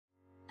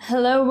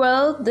Hello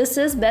world, this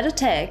is Better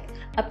Tech,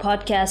 a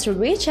podcast where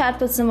we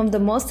chat with some of the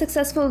most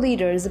successful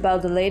leaders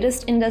about the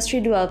latest industry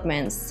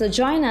developments. So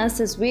join us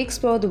as we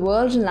explore the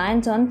world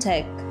reliant on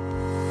tech.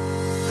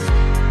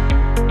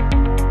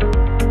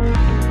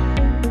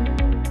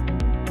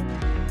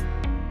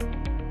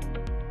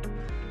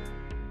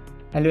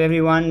 Hello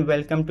everyone,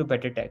 welcome to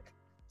Better Tech.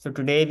 So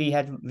today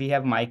we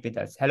have Mike with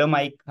us. Hello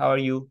Mike, how are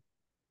you?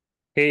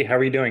 Hey, how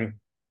are you doing?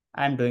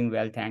 I'm doing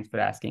well, thanks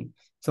for asking.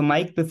 So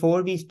Mike,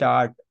 before we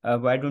start,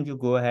 why don't you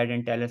go ahead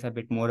and tell us a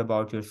bit more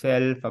about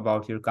yourself,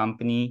 about your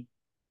company?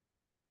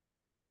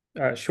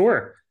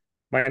 Sure.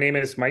 My name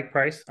is Mike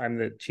Price. I'm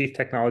the Chief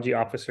Technology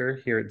Officer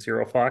here at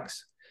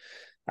ZeroFox.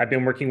 I've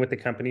been working with the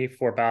company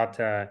for about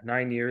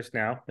 9 years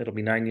now. It'll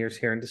be 9 years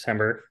here in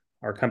December.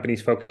 Our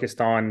company's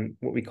focused on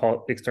what we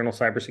call external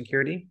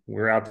cybersecurity.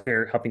 We're out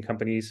there helping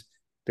companies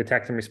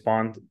detect and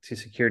respond to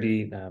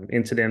security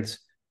incidents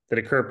that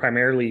occur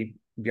primarily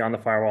beyond the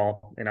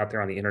firewall and out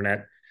there on the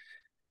internet.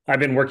 I've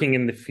been working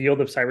in the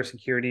field of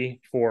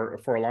cybersecurity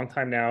for a long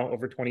time now,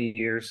 over 20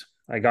 years.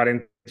 I got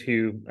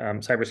into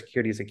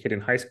cybersecurity as a kid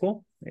in high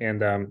school, and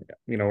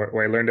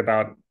where I learned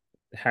about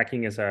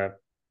hacking as a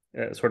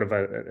sort of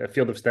a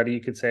field of study,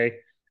 you could say.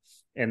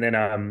 And then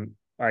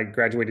I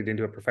graduated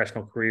into a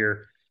professional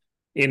career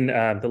in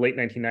the late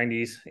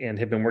 1990s and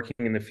have been working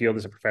in the field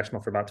as a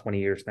professional for about 20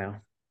 years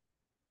now.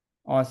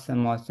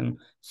 Awesome, awesome.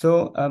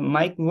 So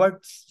Mike,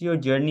 what's your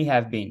journey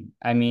have been?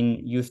 I mean,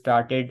 you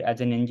started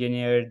as an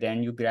engineer,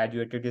 then you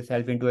graduated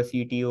yourself into a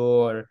CTO,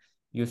 or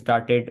you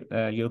started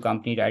your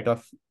company right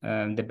off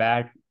the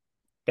bat.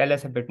 Tell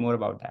us a bit more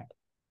about that.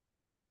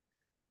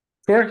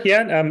 Sure.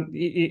 Yeah.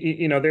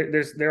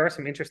 There are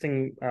some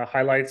interesting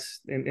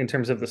highlights in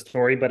terms of the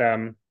story, but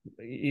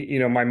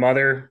my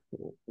mother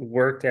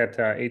worked at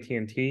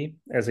AT&T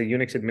as a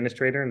Unix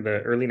administrator in the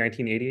early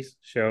 1980s.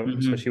 So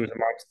Mm-hmm. she was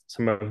amongst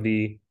some of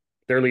the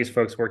earliest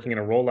folks working in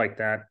a role like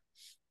that,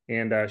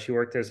 and she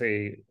worked as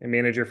a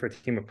manager for a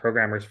team of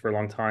programmers for a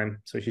long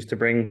time. So she used to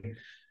bring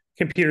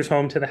computers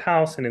home to the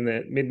house. And in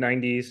the mid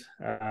 90s,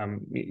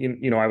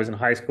 I was in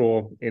high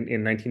school in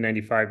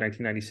 1995,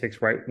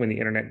 1996, right when the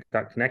internet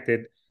got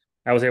connected.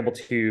 I was able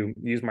to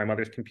use my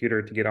mother's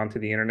computer to get onto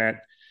the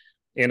internet.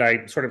 And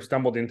I sort of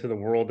stumbled into the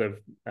world of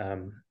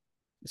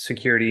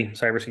security,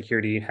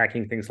 cybersecurity,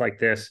 hacking, things like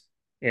this,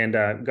 and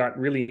got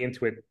really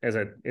into it as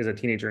a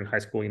teenager in high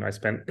school. I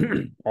spent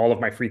all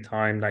of my free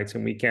time, nights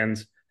and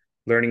weekends,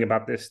 learning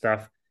about this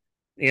stuff.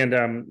 And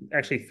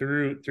actually,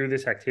 through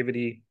this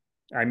activity,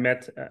 I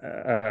met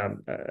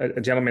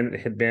a gentleman that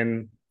had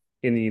been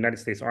in the United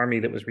States Army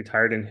that was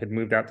retired and had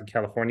moved out to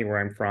California, where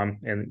I'm from.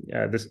 And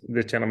this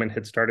gentleman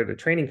had started a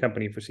training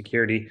company for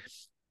security,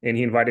 and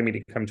he invited me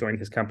to come join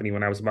his company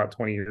when I was about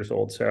 20 years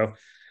old. So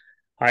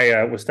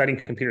I was studying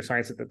computer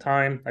science at the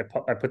time.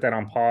 I put that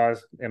on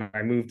pause, and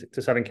I moved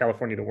to Southern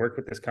California to work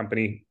with this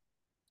company,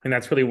 and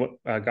that's really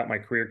what got my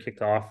career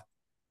kicked off.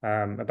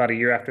 About a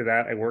year after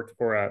that, I worked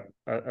for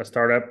a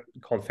startup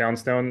called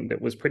Foundstone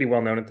that was pretty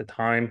well known at the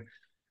time.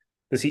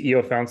 The CEO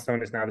of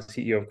Foundstone is now the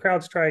CEO of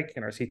CrowdStrike,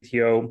 and our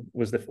CTO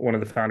was one of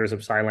the founders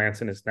of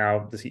Cylance and is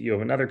now the CEO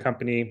of another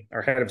company.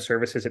 Our head of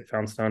services at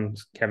Foundstone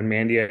is Kevin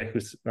Mandia,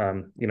 who's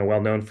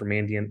well known for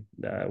Mandiant,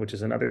 which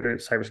is another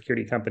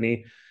cybersecurity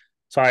company.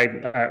 So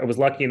I was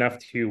lucky enough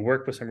to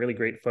work with some really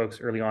great folks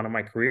early on in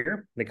my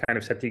career. They kind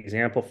of set the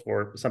example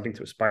for something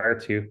to aspire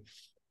to.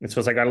 And so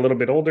as I got a little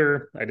bit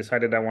older, I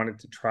decided I wanted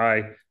to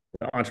try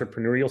the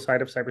entrepreneurial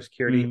side of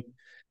cybersecurity.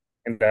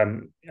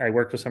 And I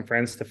worked with some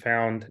friends to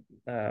found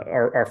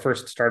our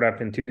first startup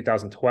in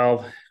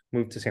 2012,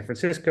 moved to San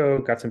Francisco,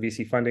 got some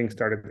VC funding,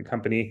 started the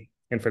company.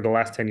 And for the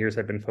last 10 years,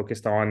 I've been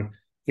focused on,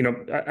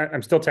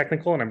 I'm still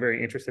technical and I'm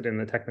very interested in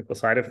the technical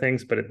side of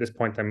things. But at this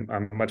point,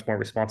 I'm much more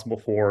responsible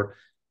for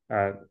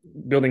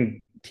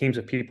building teams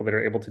of people that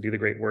are able to do the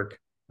great work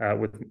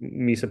with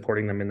me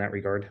supporting them in that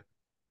regard.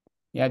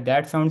 Yeah,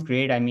 that sounds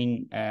great. I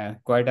mean,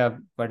 quite a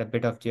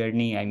bit of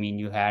journey. I mean,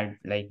 you had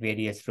like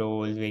various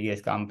roles, various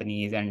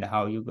companies, and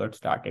how you got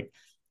started.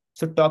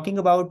 So talking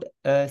about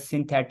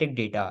synthetic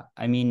data,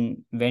 I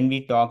mean, when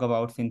we talk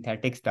about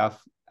synthetic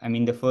stuff, I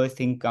mean, the first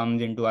thing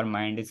comes into our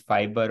mind is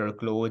fiber or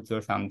clothes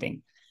or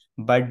something.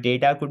 But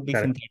data could be Got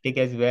it. synthetic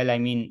as well. I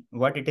mean,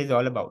 what it is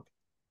all about.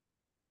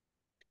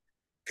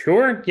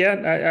 Sure.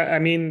 Yeah. I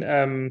mean,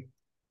 I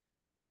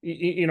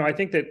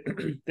think that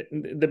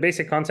the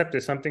basic concept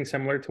is something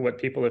similar to what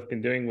people have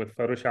been doing with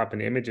Photoshop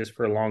and images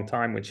for a long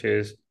time, which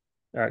is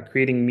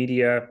creating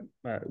media,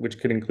 which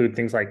could include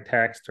things like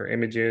text or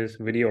images,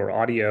 video or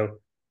audio,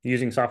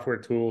 using software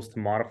tools to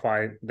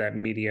modify that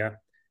media,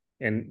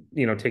 and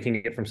taking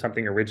it from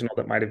something original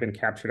that might have been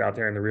captured out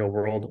there in the real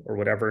world or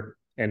whatever,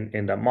 and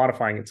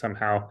modifying it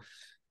somehow.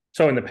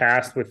 So in the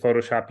past with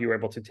Photoshop, you were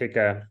able to take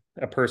a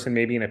person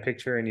maybe in a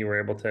picture, and you were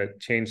able to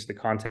change the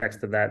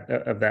context of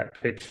that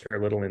picture a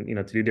little, and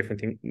to do different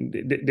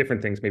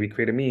things, maybe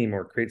create a meme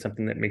or create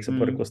something that makes a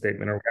political Mm,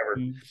 statement or whatever.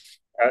 mm,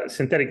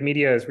 Synthetic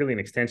media is really an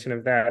extension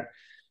of that.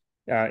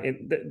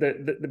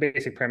 The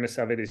basic premise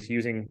of it is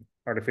using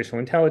artificial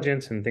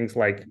intelligence and things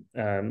like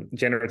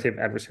generative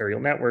adversarial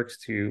networks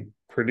to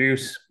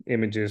produce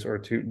images or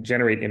to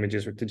generate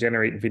images or to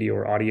generate video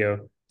or audio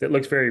that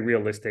looks very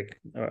realistic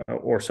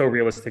or so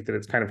realistic that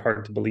it's kind of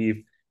hard to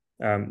believe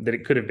that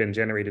it could have been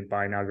generated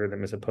by an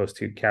algorithm as opposed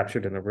to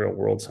captured in the real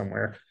world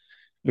somewhere.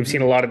 We've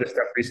seen a lot of this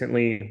stuff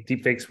recently.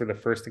 Deepfakes were the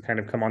first to kind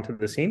of come onto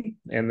the scene.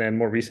 And then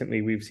more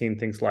recently, we've seen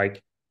things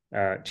like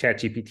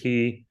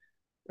ChatGPT,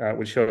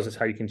 which shows us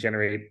how you can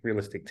generate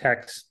realistic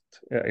text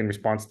in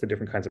response to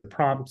different kinds of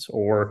prompts,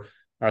 or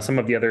some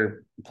of the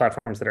other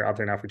platforms that are out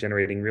there now for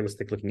generating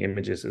realistic looking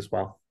images as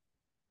well.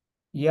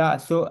 Yeah,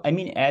 so I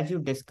mean, as you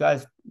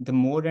discussed, the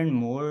more and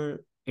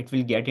more it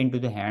will get into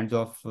the hands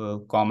of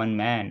common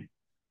man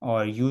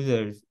or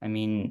users. I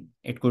mean,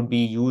 it could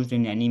be used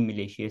in any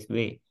malicious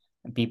way.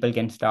 People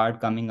can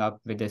start coming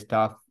up with the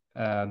stuff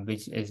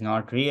which is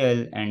not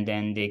real, and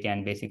then they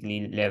can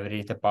basically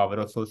leverage the power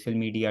of social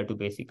media to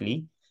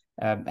basically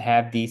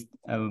have these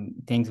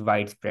things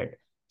widespread.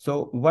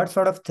 So what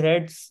sort of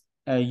threats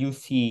you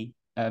see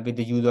with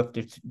the use of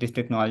this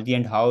technology,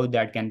 and how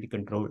that can be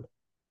controlled?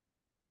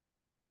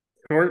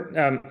 Sure.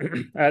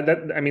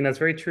 That's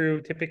very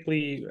true.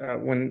 Typically,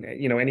 when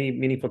any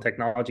meaningful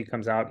technology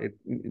comes out,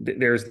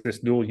 there's this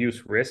dual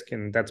use risk,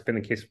 and that's been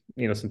the case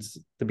since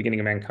the beginning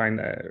of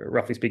mankind,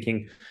 roughly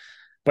speaking.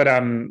 But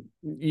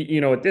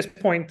at this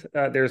point,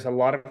 there's a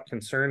lot of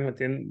concern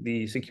within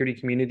the security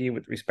community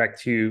with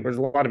respect to, or there's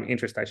a lot of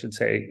interest, I should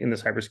say, in the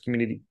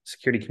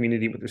security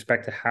community with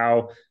respect to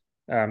how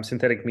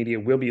synthetic media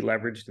will be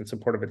leveraged in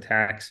support of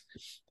attacks.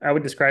 I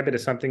would describe it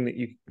as something that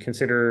you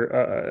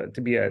consider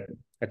to be a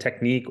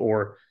technique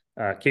or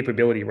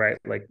capability, right?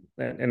 Like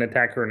an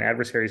attacker or an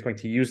adversary is going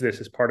to use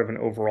this as part of an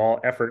overall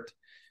effort.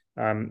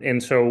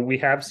 And so we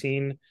have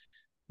seen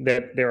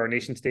that there are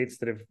nation states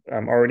that have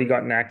already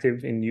gotten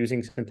active in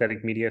using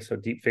synthetic media. So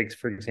deepfakes,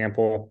 for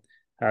example,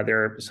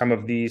 there are some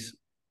of these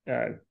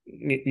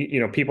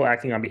people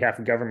acting on behalf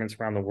of governments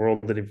around the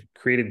world that have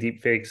created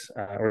deepfakes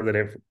or that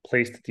have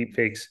placed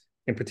deepfakes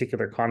in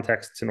particular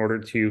contexts in order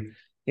to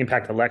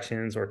impact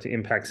elections or to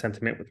impact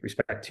sentiment with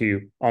respect to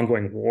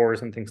ongoing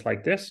wars and things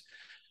like this.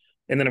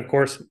 And then, of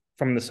course,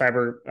 from the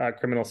cyber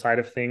criminal side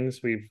of things,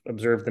 we've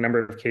observed the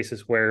number of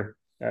cases where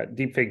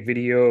deepfake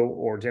video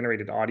or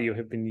generated audio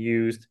have been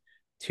used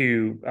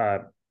to,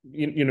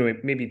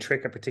 maybe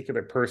trick a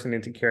particular person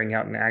into carrying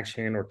out an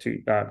action, or to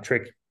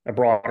trick a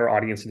broader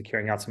audience into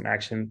carrying out some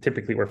action,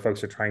 typically where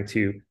folks are trying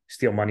to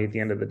steal money at the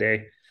end of the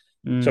day.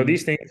 So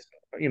these things,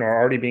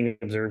 are already being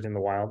observed in the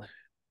wild.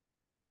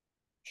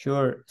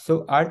 Sure.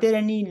 So are there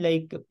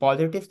any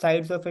positive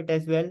sides of it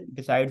as well,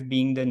 besides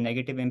being the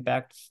negative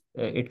impacts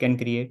it can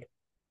create?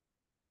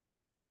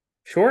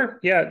 Sure.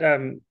 Yeah.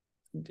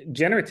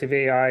 Generative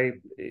AI,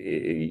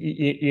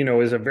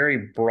 is a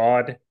very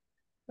broad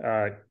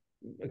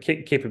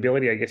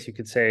capability, I guess you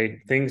could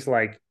say. Things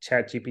like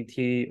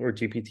ChatGPT or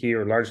GPT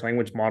or large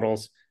language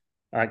models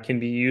can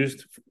be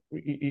used,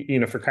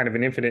 for kind of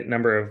an infinite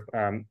number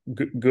of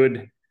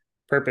good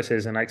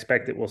purposes. And I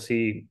expect that we'll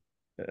see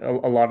a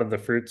lot of the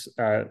fruits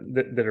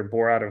that are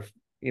bore out of,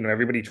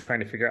 everybody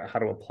trying to figure out how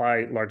to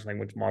apply large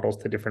language models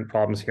to different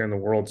problems here in the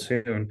world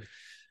soon.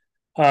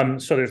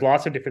 So there's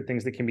lots of different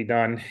things that can be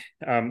done.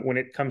 When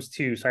it comes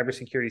to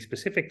cybersecurity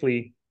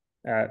specifically,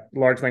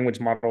 large language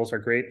models are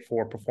great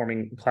for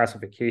performing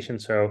classification.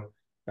 So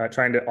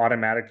trying to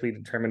automatically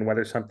determine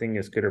whether something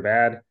is good or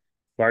bad.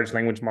 Large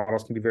language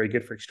models can be very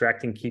good for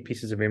extracting key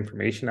pieces of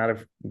information out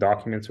of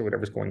documents or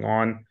whatever's going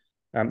on.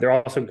 They're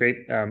also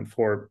great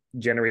for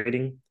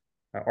generating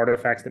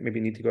artifacts that maybe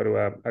need to go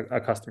to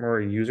a customer or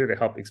a user to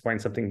help explain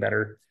something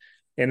better.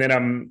 And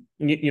then,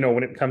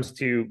 when it comes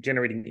to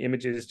generating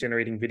images,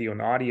 generating video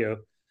and audio,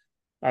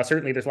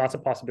 certainly there's lots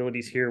of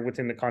possibilities here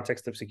within the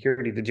context of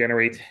security to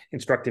generate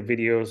instructive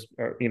videos,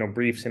 or,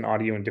 briefs and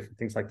audio and different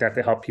things like that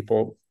to help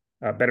people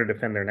better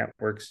defend their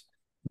networks.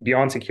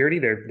 Beyond security,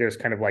 there's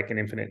kind of like an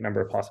infinite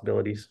number of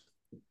possibilities.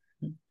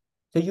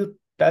 So you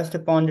touched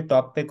upon the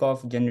topic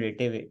of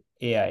generative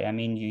AI. I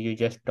mean, you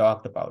just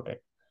talked about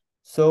it.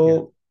 So,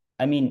 yeah.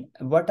 I mean,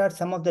 what are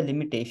some of the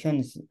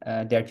limitations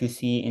that you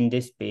see in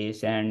this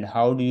space, and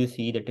how do you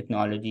see the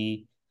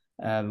technology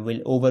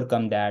will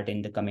overcome that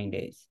in the coming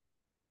days?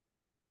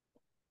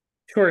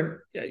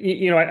 Sure.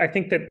 I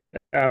think that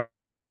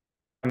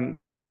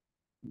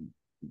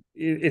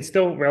it's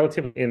still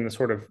relatively in the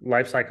sort of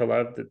life cycle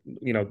of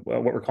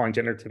what we're calling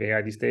generative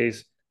AI these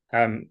days.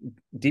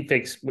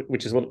 Deepfakes,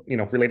 which is a little,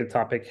 related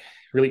topic,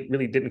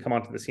 really didn't come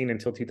onto the scene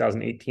until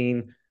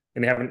 2018,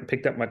 and they haven't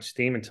picked up much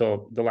steam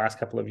until the last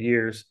couple of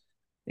years.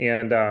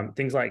 And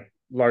things like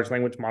large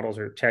language models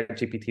or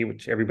ChatGPT,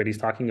 which everybody's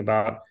talking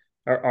about,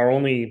 are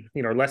only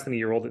less than a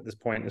year old at this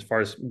point as far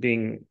as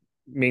being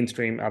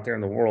mainstream out there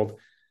in the world.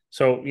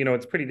 So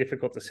it's pretty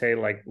difficult to say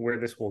where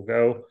this will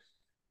go.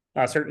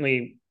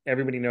 Certainly,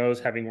 everybody knows,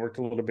 having worked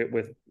a little bit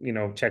with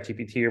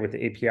ChatGPT or with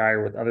the API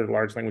or with other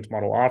large language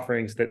model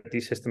offerings, that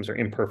these systems are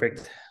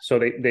imperfect. So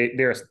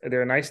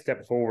they're a nice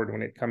step forward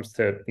when it comes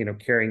to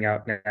carrying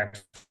out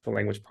natural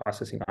language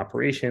processing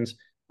operations,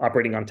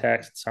 operating on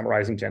text,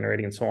 summarizing,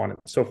 generating, and so on and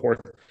so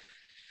forth.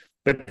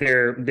 But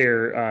they're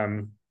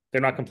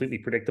they're not completely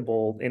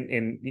predictable,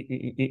 and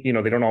they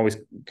don't always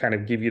kind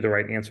of give you the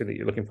right answer that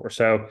you're looking for.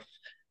 So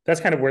that's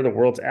kind of where the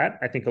world's at.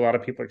 I think a lot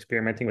of people are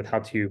experimenting with how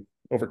to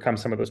overcome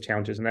some of those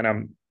challenges, and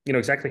then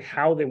exactly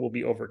how they will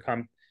be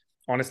overcome,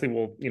 honestly,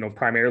 will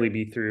primarily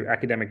be through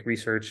academic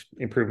research,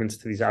 improvements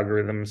to these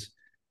algorithms,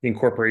 the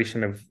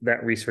incorporation of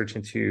that research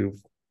into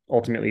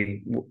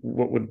ultimately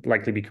what would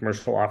likely be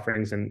commercial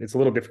offerings. And it's a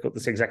little difficult to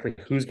say exactly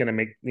who's going to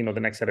make the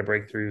next set of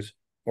breakthroughs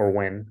or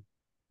when.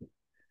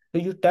 So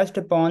you touched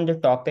upon the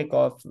topic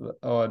of,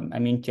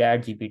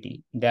 Chat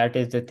GPT. That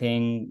is the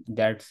thing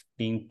that's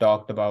being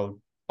talked about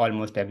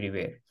almost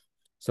everywhere.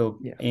 So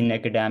Yeah. in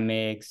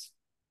academics,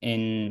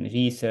 in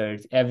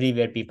research,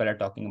 everywhere people are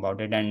talking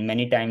about it. And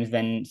many times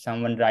when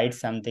someone writes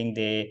something,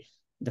 the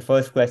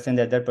first question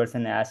the other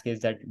person asks is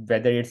that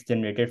whether it's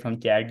generated from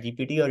Chat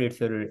GPT or it's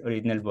your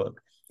original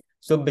work.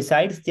 So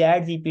besides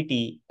Chat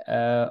GPT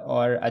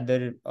or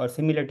other or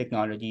similar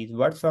technologies,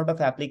 what sort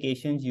of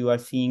applications you are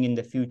seeing in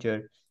the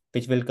future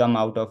which will come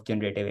out of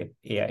generative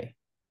AI?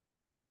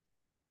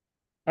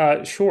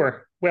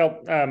 Sure.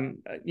 Well,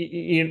 again,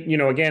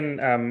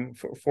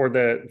 for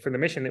the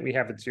mission that we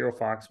have at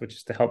ZeroFox, which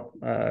is to help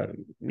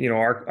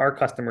our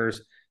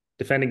customers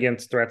defend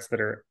against threats that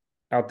are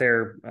out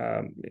there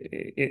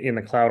in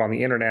the cloud on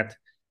the internet.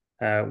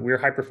 We're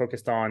hyper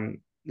focused on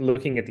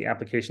looking at the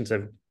applications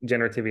of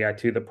generative AI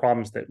to the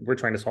problems that we're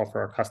trying to solve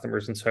for our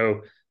customers. And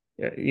so,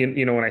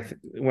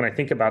 when I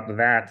think about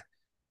that,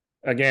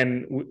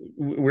 again,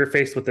 we're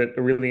faced with a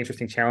really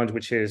interesting challenge,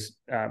 which is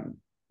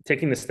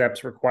taking the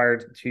steps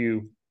required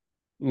to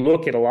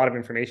look at a lot of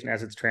information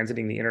as it's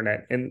transiting the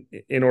internet, and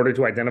in order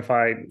to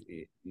identify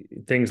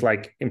things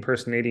like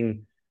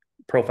impersonating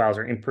profiles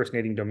or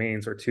impersonating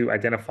domains, or to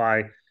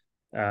identify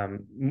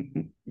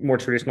more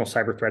traditional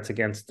cyber threats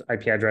against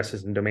IP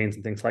addresses and domains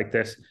and things like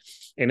this.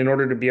 And in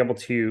order to be able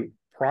to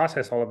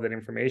process all of that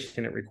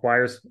information, it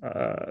requires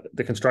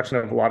the construction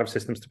of a lot of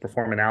systems to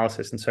perform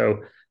analysis. And so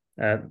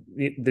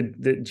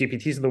the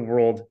GPTs of the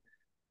world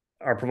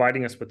are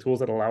providing us with tools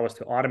that allow us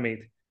to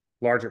automate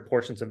larger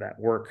portions of that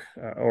work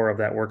or of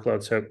that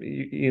workload. So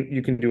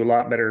you can do a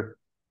lot better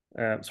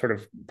sort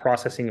of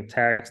processing of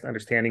text,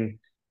 understanding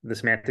the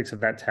semantics of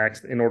that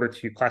text in order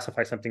to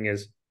classify something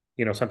as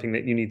something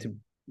that you need to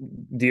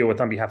deal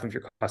with on behalf of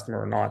your customer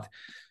or not.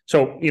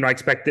 So I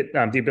expect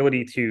that the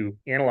ability to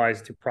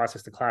analyze, to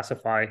process, to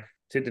classify,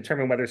 to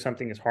determine whether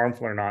something is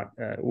harmful or not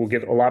will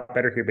get a lot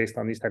better here based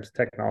on these types of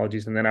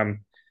technologies. And then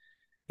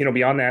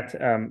beyond that,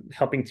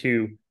 helping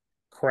to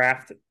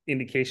craft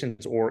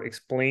indications or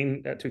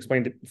explain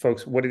to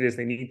folks what it is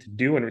they need to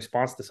do in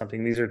response to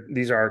something.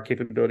 These are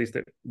capabilities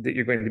that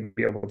you're going to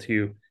be able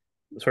to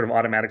sort of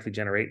automatically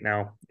generate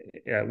now.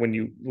 When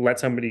you let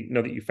somebody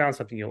know that you found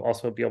something, you'll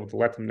also be able to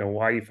let them know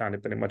why you found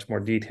it, but in much more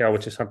detail,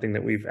 which is something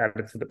that we've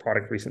added to the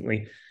product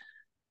recently.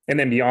 And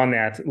then beyond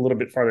that, a little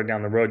bit farther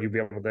down the road, you'll be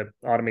able to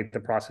automate the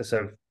process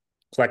of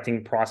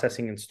collecting,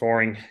 processing, and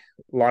storing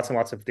lots and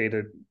lots of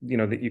data,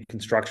 that you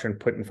can structure and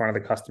put in front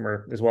of the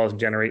customer, as well as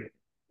generate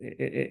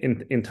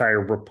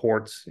entire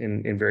reports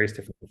in various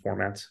different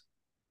formats.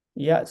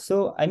 Yeah,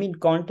 so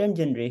content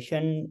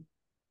generation,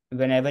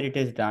 whenever it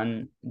is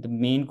done, the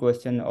main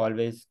question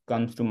always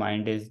comes to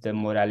mind is the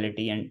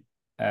morality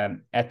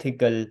and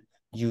ethical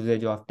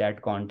usage of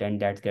that content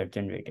that gets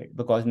generated.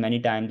 Because many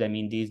times,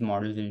 these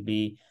models will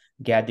be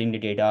gathering the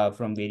data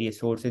from various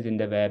sources in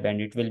the web,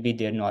 and it will be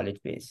their knowledge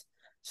base.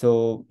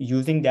 So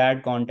using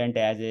that content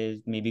as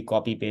is, maybe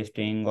copy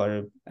pasting,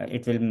 or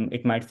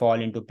it might fall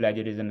into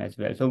plagiarism as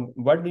well. So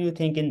what do you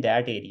think in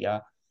that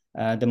area,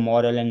 the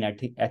moral and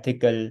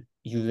ethical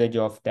usage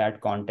of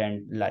that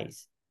content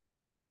lies?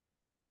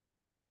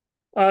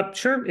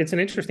 Sure. It's an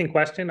interesting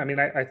question.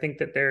 I think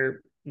that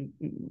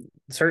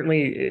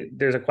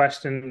there's a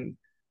question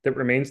that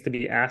remains to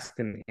be asked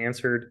and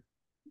answered,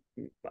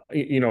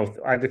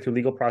 either through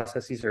legal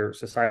processes or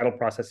societal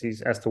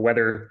processes, as to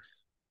whether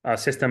a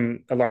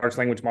large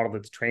language model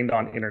that's trained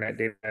on internet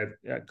data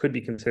could be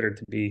considered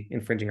to be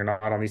infringing or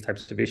not on these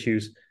types of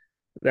issues.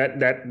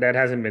 That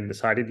hasn't been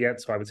decided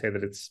yet. So I would say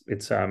that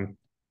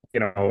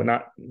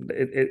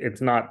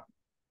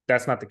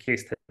that's not the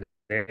case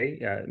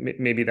today.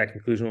 Maybe that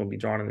conclusion will be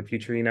drawn in the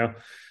future,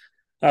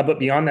 but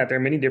beyond that, there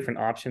are many different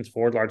options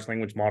for large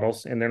language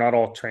models, and they're not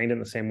all trained in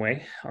the same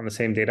way on the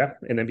same data.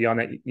 And then beyond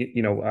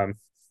that,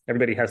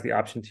 everybody has the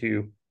option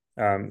to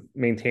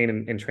maintain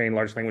and train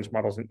large language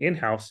models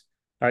in-house.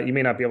 You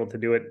may not be able to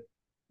do it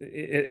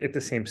at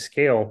the same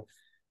scale,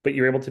 but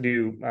you're able to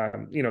do,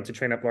 to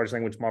train up large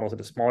language models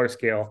at a smaller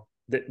scale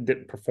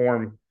that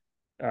perform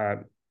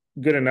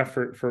good enough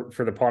for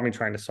the problem you're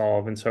trying to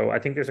solve. And so I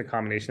think there's a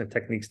combination of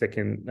techniques that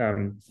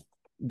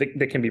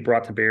can be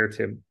brought to bear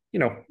to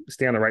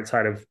stay on the right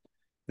side of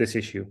this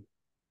issue.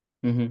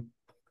 Mm-hmm.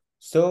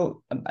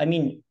 So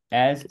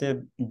as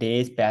the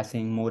days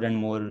passing, more and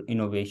more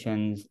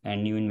innovations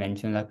and new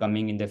inventions are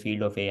coming in the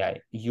field of AI.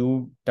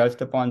 You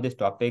touched upon this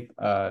topic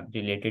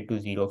related to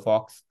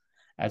ZeroFox,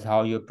 as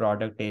how your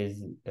product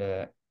is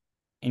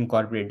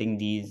incorporating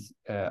these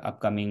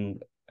upcoming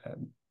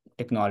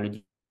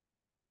technologies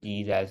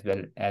technologies as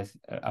well as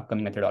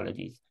upcoming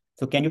methodologies.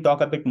 So can you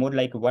talk a bit more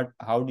like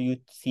how do you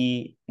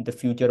see the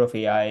future of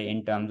AI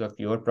in terms of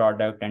your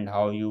product and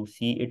how you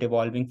see it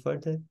evolving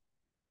further?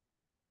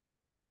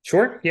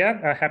 Sure.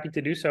 Yeah, happy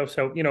to do so.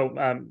 So,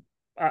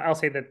 I'll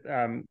say that,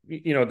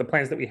 the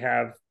plans that we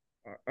have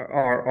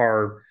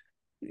are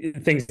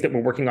things that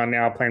we're working on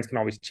now. Plans can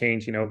always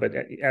change, but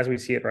as we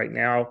see it right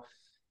now,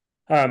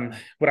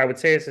 what I would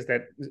say is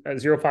that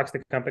ZeroFox,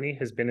 the company,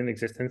 has been in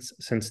existence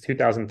since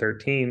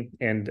 2013,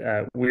 and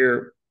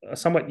we're a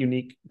somewhat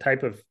unique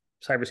type of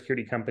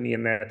cybersecurity company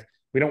in that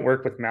we don't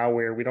work with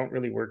malware. We don't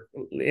really work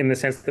in the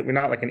sense that we're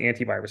not like an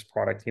antivirus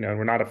product.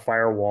 We're not a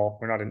firewall.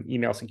 We're not an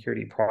email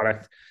security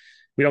product.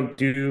 We don't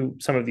do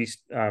some of these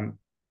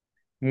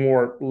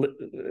more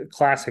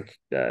classic,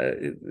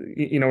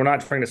 we're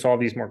not trying to solve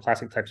these more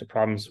classic types of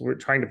problems. We're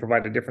trying to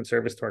provide a different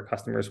service to our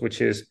customers, which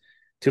is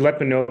to let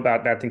them know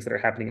about bad things that are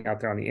happening out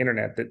there on the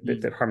internet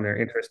that harm their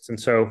interests. And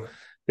so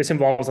this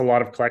involves a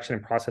lot of collection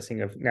and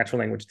processing of natural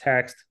language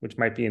text, which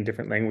might be in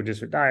different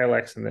languages or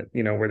dialects, and that,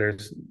 where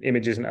there's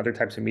images and other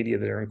types of media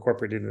that are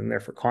incorporated in there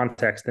for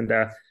context. And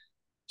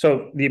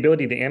so the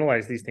ability to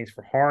analyze these things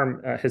for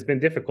harm has been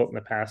difficult in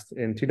the past.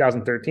 In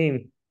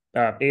 2013,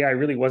 AI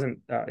really wasn't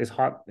as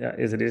hot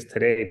as it is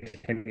today,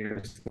 10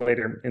 years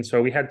later. And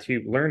so we had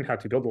to learn how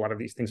to build a lot of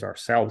these things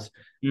ourselves.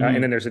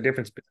 And then there's a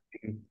difference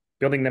between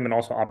building them and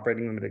also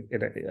operating them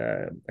at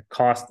a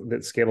cost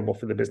that's scalable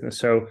for the business.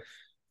 So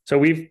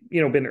we've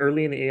been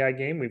early in the AI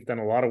game. We've done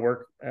a lot of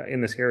work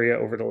in this area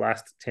over the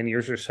last 10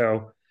 years or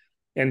so.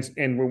 And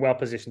we're well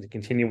positioned to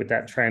continue with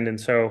that trend. And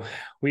so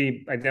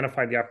we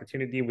identified the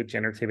opportunity with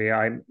generative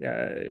AI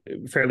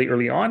fairly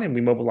early on, and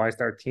we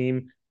mobilized our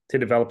team to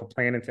develop a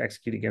plan and to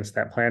execute against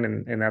that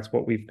plan. And that's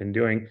what we've been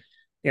doing.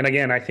 And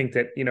again, I think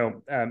that,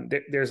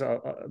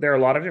 there are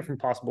a lot of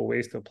different possible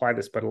ways to apply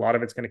this, but a lot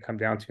of it's going to come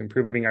down to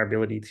improving our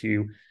ability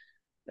to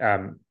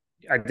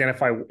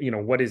identify,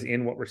 what is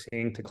in what we're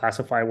seeing, to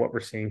classify what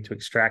we're seeing, to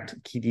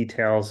extract key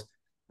details,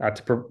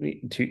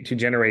 to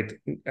generate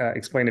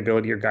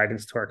explainability or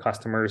guidance to our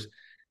customers.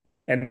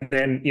 And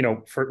then,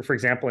 for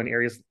example, in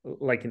areas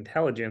like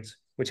intelligence,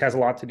 which has a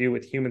lot to do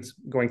with humans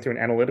going through an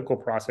analytical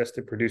process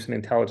to produce an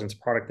intelligence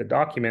product, the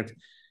document,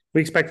 we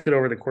expect that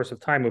over the course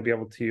of time, we'll be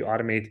able to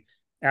automate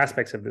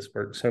aspects of this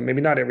work. So maybe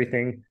not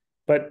everything,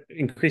 but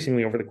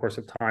increasingly over the course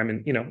of time.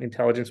 And,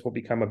 intelligence will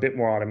become a bit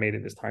more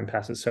automated as time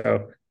passes.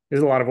 So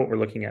there's a lot of what we're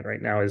looking at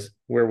right now is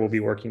where we'll be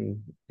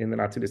working in the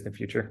not too distant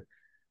future.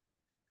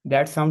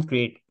 That sounds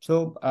great.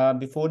 So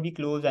before we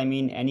close,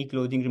 any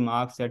closing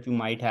remarks that you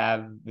might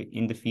have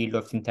in the field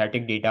of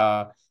synthetic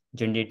data,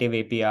 generative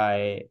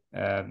API,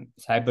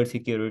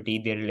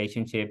 cybersecurity, their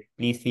relationship,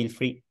 please feel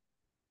free.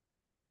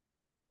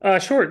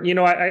 Sure.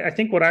 I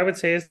think what I would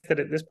say is that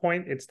at this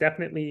point, it's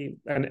definitely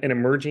an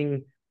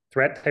emerging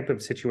threat type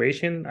of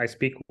situation. I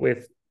speak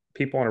with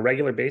people on a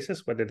regular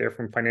basis, whether they're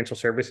from financial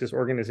services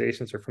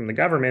organizations or from the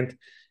government,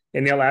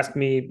 and they'll ask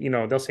me,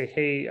 they'll say,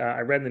 hey, I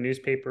read in the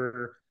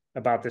newspaper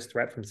about this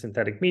threat from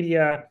synthetic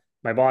media.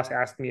 My boss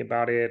asked me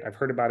about it. I've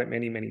heard about it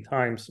many, many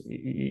times,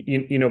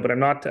 but I'm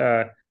not,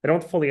 I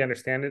don't fully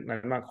understand it, and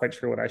I'm not quite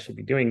sure what I should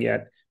be doing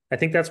yet. I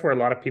think that's where a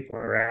lot of people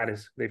are at,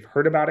 is they've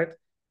heard about it,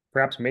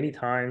 perhaps many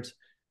times.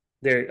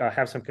 They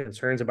have some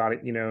concerns about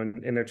it,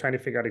 and they're trying to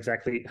figure out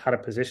exactly how to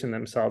position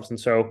themselves. And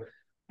so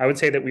I would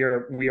say that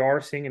we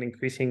are seeing an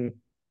increasing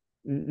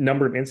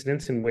number of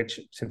incidents in which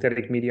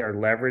synthetic media are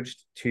leveraged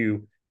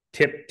to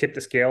tip the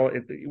scale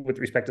with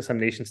respect to some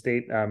nation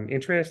state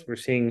interest. We're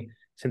seeing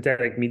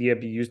synthetic media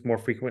be used more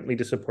frequently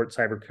to support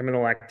cyber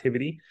criminal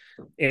activity.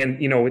 And,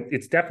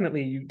 it's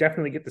definitely, you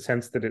definitely get the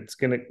sense that it's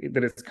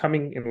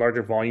coming in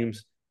larger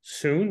volumes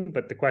soon.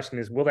 But the question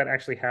is, will that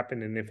actually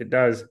happen? And if it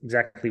does,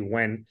 exactly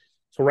when?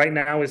 So right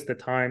now is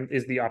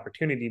the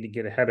opportunity to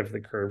get ahead of the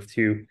curve,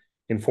 to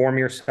inform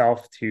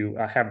yourself, to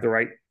have the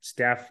right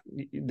staff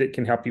that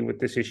can help you with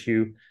this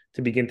issue,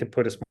 to begin to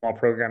put a small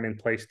program in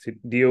place to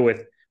deal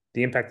with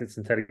the impact that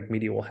synthetic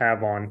media will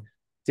have on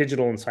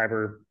digital and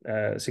cyber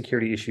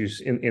security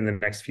issues in the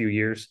next few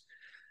years.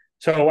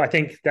 So I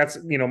think that's,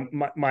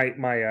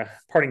 my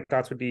parting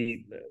thoughts would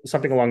be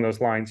something along those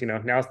lines.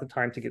 Now's the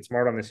time to get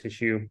smart on this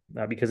issue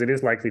because it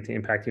is likely to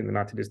impact you in the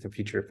not too distant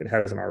future if it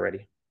hasn't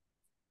already.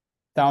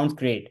 Sounds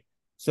great.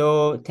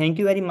 So thank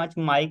you very much,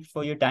 Mike,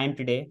 for your time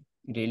today.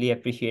 Really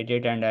appreciate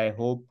it. And I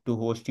hope to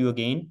host you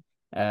again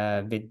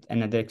with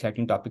another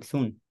exciting topic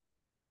soon.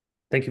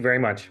 Thank you very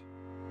much.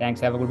 Thanks.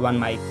 Have a good one,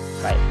 Mike.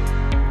 Bye.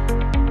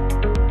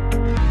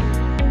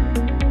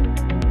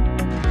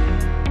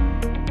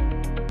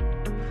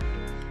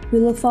 We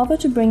look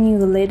forward to bringing you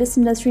the latest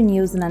industry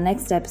news in our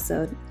next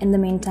episode. In the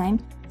meantime,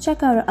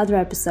 check out our other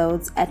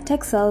episodes at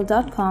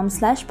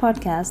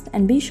techcell.com/podcast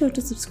and be sure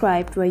to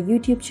subscribe to our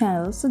YouTube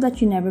channel so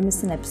that you never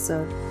miss an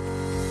episode.